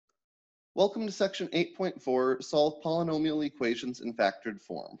Welcome to section 8.4, solve polynomial equations in factored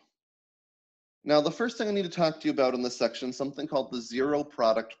form. Now, the first thing I need to talk to you about in this section is something called the zero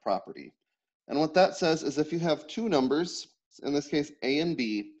product property. And what that says is if you have two numbers, in this case a and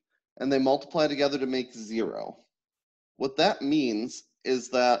b, and they multiply together to make 0, what that means is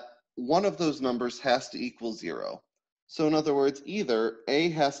that one of those numbers has to equal 0. So in other words, either a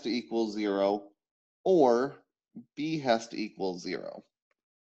has to equal 0 or b has to equal 0.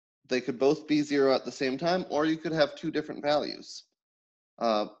 They could both be 0 at the same time, or you could have two different values.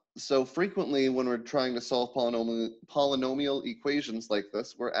 So frequently when we're trying to solve polynomial equations like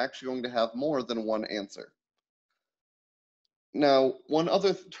this, we're actually going to have more than one answer. Now, one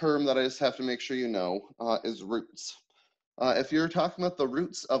other term that I just have to make sure you know is roots. If you're talking about the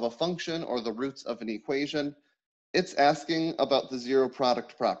roots of a function or the roots of an equation, it's asking about the zero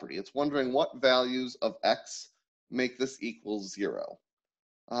product property. It's wondering what values of x make this equal 0.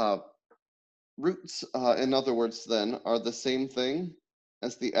 Roots, in other words, then, are the same thing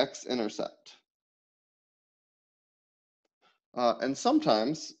as the x-intercept. And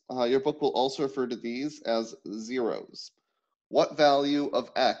sometimes your book will also refer to these as zeros. What value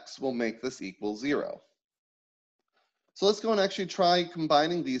of x will make this equal 0? So let's go and actually try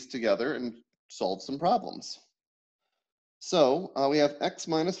combining these together and solve some problems. So we have x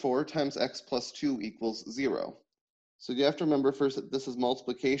minus 4 times x plus 2 equals 0. So you have to remember first that this is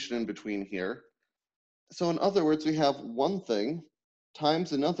multiplication in between here. So in other words, we have one thing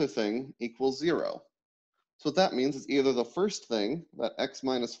times another thing equals 0. So what that means is either the first thing, that x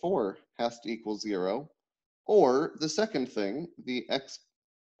minus 4, has to equal 0, or the second thing, the x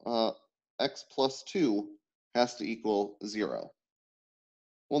plus 2, has to equal 0.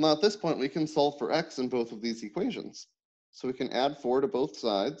 Well, now at this point, we can solve for x in both of these equations. So we can add 4 to both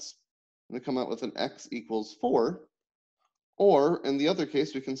sides, and we come out with an x equals 4. Or in the other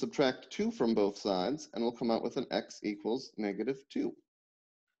case, we can subtract 2 from both sides, and we'll come out with an x equals negative 2.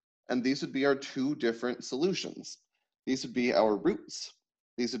 And these would be our two different solutions. These would be our roots.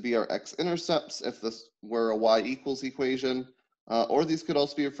 These would be our x-intercepts if this were a y equals equation, or these could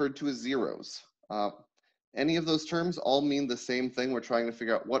also be referred to as zeros. Any of those terms all mean the same thing. We're trying to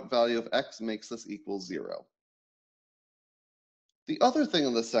figure out what value of x makes this equal 0. The other thing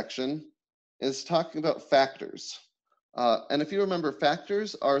in this section is talking about factors. And if you remember,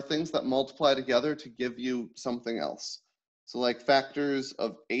 factors are things that multiply together to give you something else. So like factors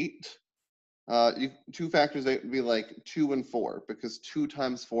of 8, two factors of 8 would be like 2 and 4, because 2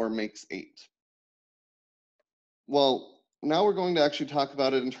 times 4 makes 8. Well, now we're going to actually talk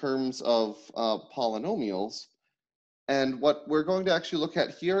about it in terms of polynomials. And what we're going to actually look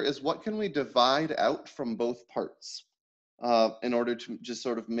at here is what can we divide out from both parts in order to just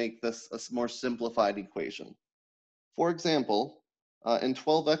sort of make this a more simplified equation. For example, in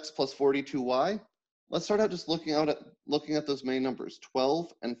 12x plus 42y, let's start out just looking at those main numbers,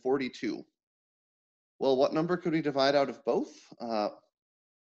 12 and 42. Well, what number could we divide out of both?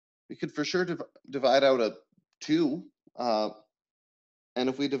 We could for sure divide out a 2. And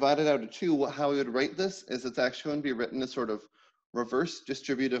if we divide it out of 2, how we would write this is it's actually going to be written as sort of reverse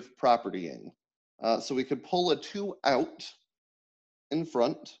distributive propertying. So we could pull a 2 out in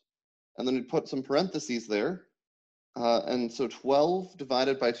front, and then we'd put some parentheses there. And so 12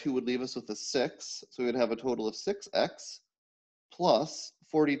 divided by 2 would leave us with a 6. So we'd have a total of 6x plus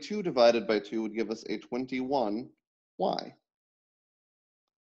 42 divided by 2 would give us a 21y.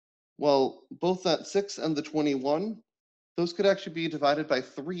 Well, both that 6 and the 21, those could actually be divided by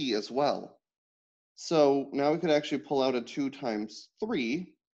 3 as well. So now we could actually pull out a 2 times 3,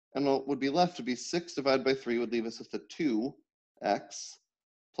 and what would be left would be 6 divided by 3 would leave us with a 2x,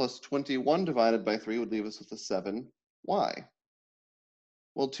 plus 21 divided by 3 would leave us with a 7y.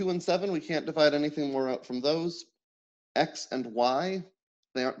 Well, 2 and 7, we can't divide anything more out from those. X and y,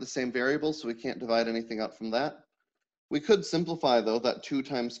 they aren't the same variable, so we can't divide anything out from that. We could simplify, though, that 2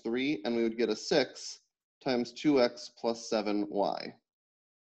 times 3, and we would get a 6 times 2x plus 7y.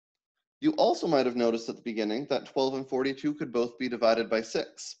 You also might have noticed at the beginning that 12 and 42 could both be divided by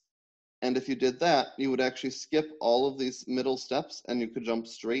 6. And if you did that, you would actually skip all of these middle steps, and you could jump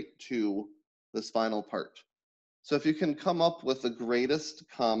straight to this final part. So if you can come up with the greatest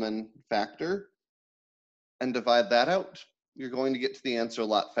common factor and divide that out, you're going to get to the answer a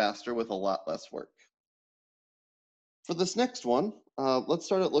lot faster with a lot less work. For this next one, let's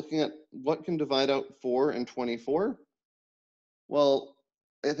start at looking at what can divide out 4 and 24. Well,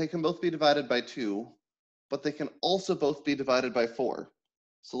 they can both be divided by 2, but they can also both be divided by 4.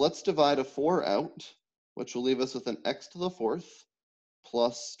 So let's divide a 4 out, which will leave us with an x to the 4th,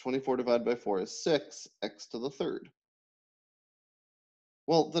 plus 24 divided by 4 is 6, x to the 3rd.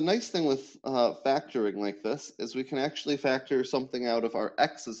 Well, the nice thing with factoring like this is we can actually factor something out of our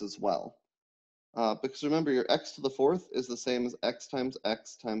x's as well. Because remember, your x to the fourth is the same as x times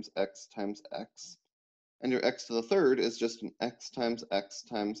x times x times x. And your x to the third is just an x times x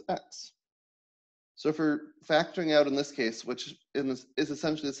times x. So if we're factoring out in this case, which is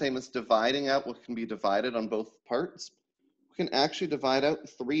essentially the same as dividing out what can be divided on both parts, we can actually divide out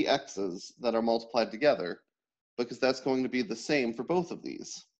three x's that are multiplied together, because that's going to be the same for both of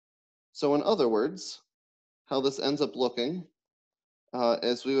these. So in other words, how this ends up looking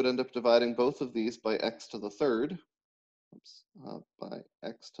is we would end up dividing both of these by x to the third, by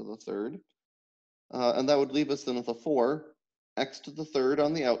x to the third, and that would leave us then with a 4, x to the third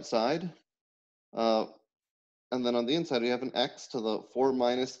on the outside, uh, and then on the inside we have an x to the 4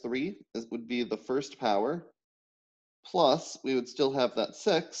 minus 3, this would be the first power, plus we would still have that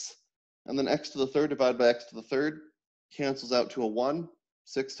 6, and then x to the third divided by x to the third cancels out to a 1.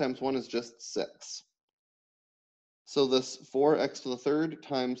 6 times 1 is just 6. So this 4x to the third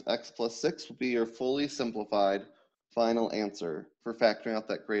times x plus 6 will be your fully simplified final answer for factoring out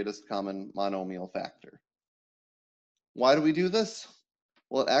that greatest common monomial factor. Why do we do this?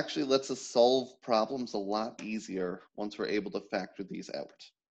 Well, it actually lets us solve problems a lot easier once we're able to factor these out.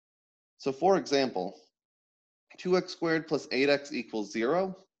 So for example, 2x squared plus 8x equals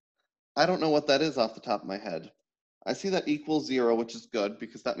 0. I don't know what that is off the top of my head. I see that equals 0, which is good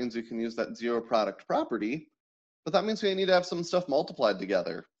because that means we can use that zero product property, but that means we need to have some stuff multiplied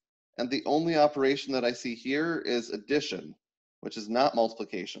together. And the only operation that I see here is addition, which is not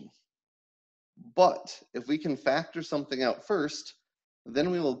multiplication. But if we can factor something out first,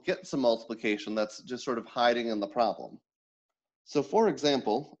 then we will get some multiplication that's just sort of hiding in the problem. So for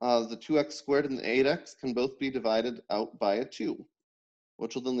example, the 2x squared and the 8x can both be divided out by a 2,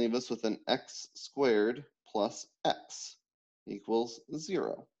 which will then leave us with an x squared plus x equals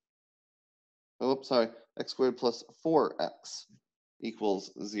 0. Oh, sorry, x squared plus 4x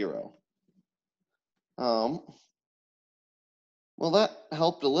equals 0. Well, that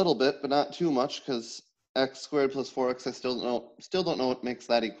helped a little bit, but not too much, because x squared plus 4x, I still don't know what makes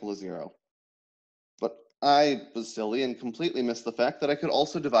that equal to 0. But I was silly and completely missed the fact that I could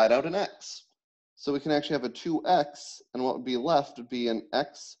also divide out an x. So we can actually have a 2x, and what would be left would be an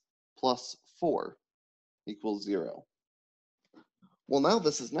x plus 4 equals 0. Well, now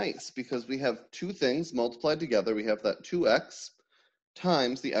this is nice, because we have two things multiplied together. We have that 2x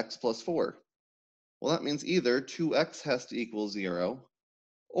times the x plus 4. Well, that means either 2x has to equal 0,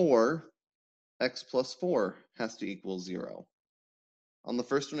 or x plus 4 has to equal 0. On the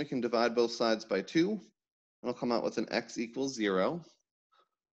first one, we can divide both sides by 2, and it'll come out with an x equals 0.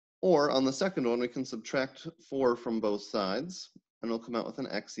 Or on the second one, we can subtract 4 from both sides, and it'll come out with an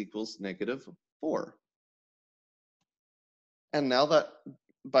x equals negative 4. And now that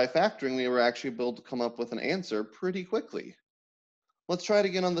by factoring, we were actually able to come up with an answer pretty quickly. Let's try it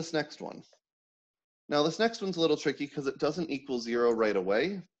again on this next one. Now this next one's a little tricky because it doesn't equal 0 right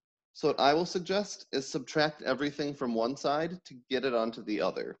away. So what I will suggest is subtract everything from one side to get it onto the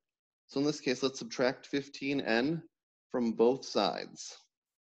other. So in this case, let's subtract 15n from both sides.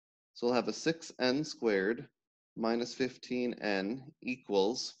 So we'll have a 6n squared minus 15n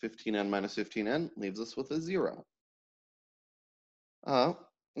equals 15n minus 15n, leaves us with a 0.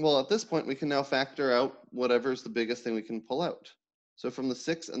 Well, at this point, we can now factor out whatever's the biggest thing we can pull out. So from the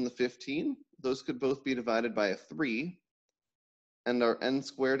 6 and the 15, those could both be divided by a 3, and our n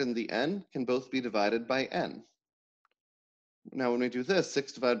squared and the n can both be divided by n. Now, when we do this,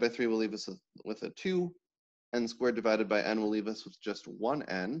 6 divided by 3 will leave us with a 2, n squared divided by n will leave us with just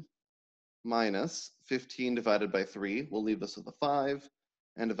 1n, minus 15 divided by 3 will leave us with a 5,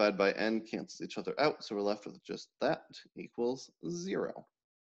 and divided by n cancels each other out, so we're left with just that equals 0.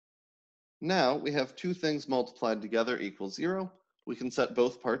 Now we have two things multiplied together equals 0. We can set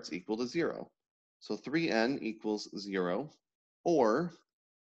both parts equal to 0. So 3n equals 0, or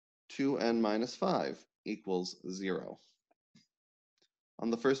 2n minus 5 equals 0.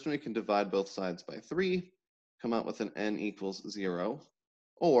 On the first one, we can divide both sides by 3, come out with an n equals 0.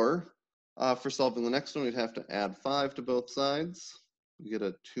 Or, for solving the next one, we'd have to add 5 to both sides. We get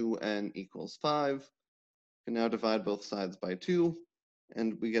a 2n equals 5. We can now divide both sides by 2,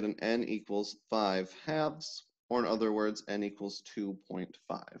 and we get an n equals 5 halves, or in other words, n equals 2.5.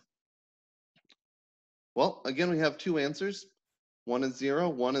 Well, again, we have two answers. One is 0,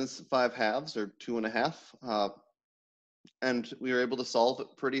 one is 5 halves, or 2.5, and we were able to solve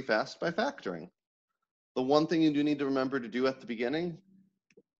it pretty fast by factoring. The one thing you do need to remember to do at the beginning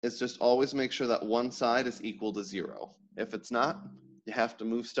is just always make sure that one side is equal to 0. If it's not, you have to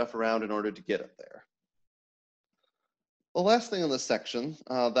move stuff around in order to get it there. The last thing in this section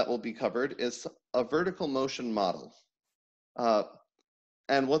that will be covered is a vertical motion model.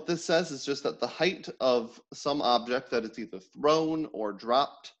 And what this says is just that the height of some object that is either thrown or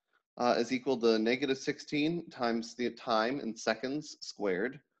dropped is equal to -16 times the time in seconds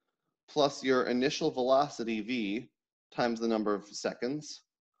squared, plus your initial velocity v times the number of seconds,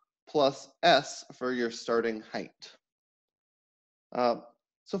 plus s for your starting height.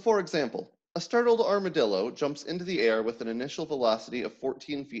 So for example, a startled armadillo jumps into the air with an initial velocity of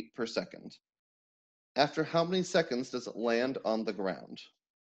 14 feet per second. After how many seconds does it land on the ground?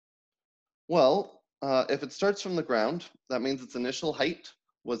 Well, if it starts from the ground, that means its initial height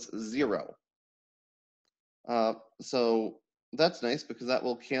was 0. So that's nice because that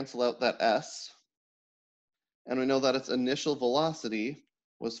will cancel out that s. And we know that its initial velocity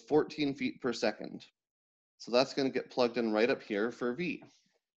was 14 feet per second. So that's going to get plugged in right up here for v.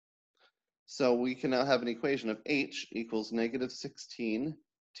 So we can now have an equation of h equals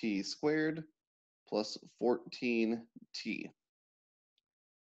 -16t squared plus 14t.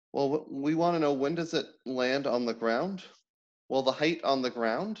 Well, we want to know, when does it land on the ground? Well, the height on the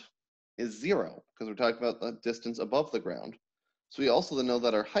ground is 0 because we're talking about the distance above the ground. So we also know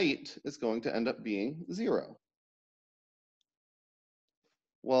that our height is going to end up being 0.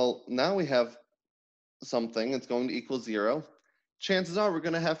 Well, now we have something that's going to equal 0. Chances are we're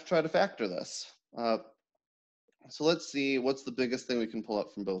going to have to try to factor this. So let's see, what's the biggest thing we can pull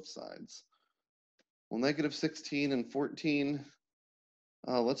up from both sides? Well, -16 and 14,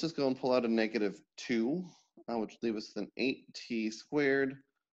 let's just go and pull out a -2, which leaves us with an 8t squared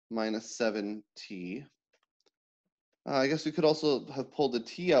minus 7t. I guess we could also have pulled a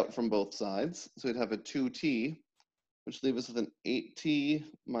t out from both sides. So we'd have a 2t, which leaves us with an 8t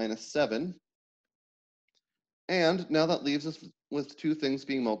minus 7. And now that leaves us with two things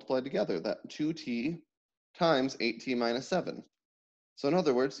being multiplied together, that 2t times 8t minus 7. So in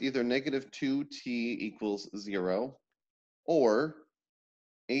other words, either -2t equals 0 or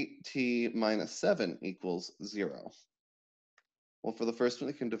 8t minus 7 equals 0. Well, for the first one,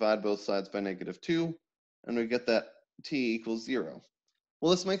 we can divide both sides by -2, and we get that t equals 0.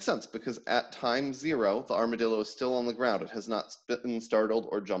 Well, this makes sense because at time 0, the armadillo is still on the ground. It has not been startled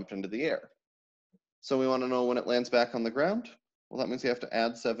or jumped into the air. So we want to know when it lands back on the ground. Well, that means you have to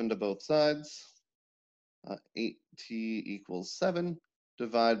add 7 to both sides. 8t equals 7.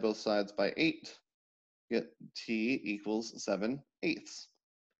 Divide both sides by 8. Get t equals 7/8.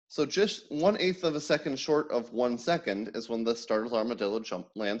 So just 1/8 of a second short of 1 second is when the startled armadillo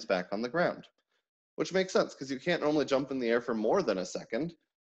lands back on the ground, which makes sense because you can't normally jump in the air for more than a second.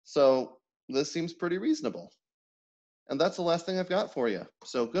 So this seems pretty reasonable. And that's the last thing I've got for you.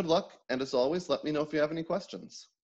 So good luck, and as always, let me know if you have any questions.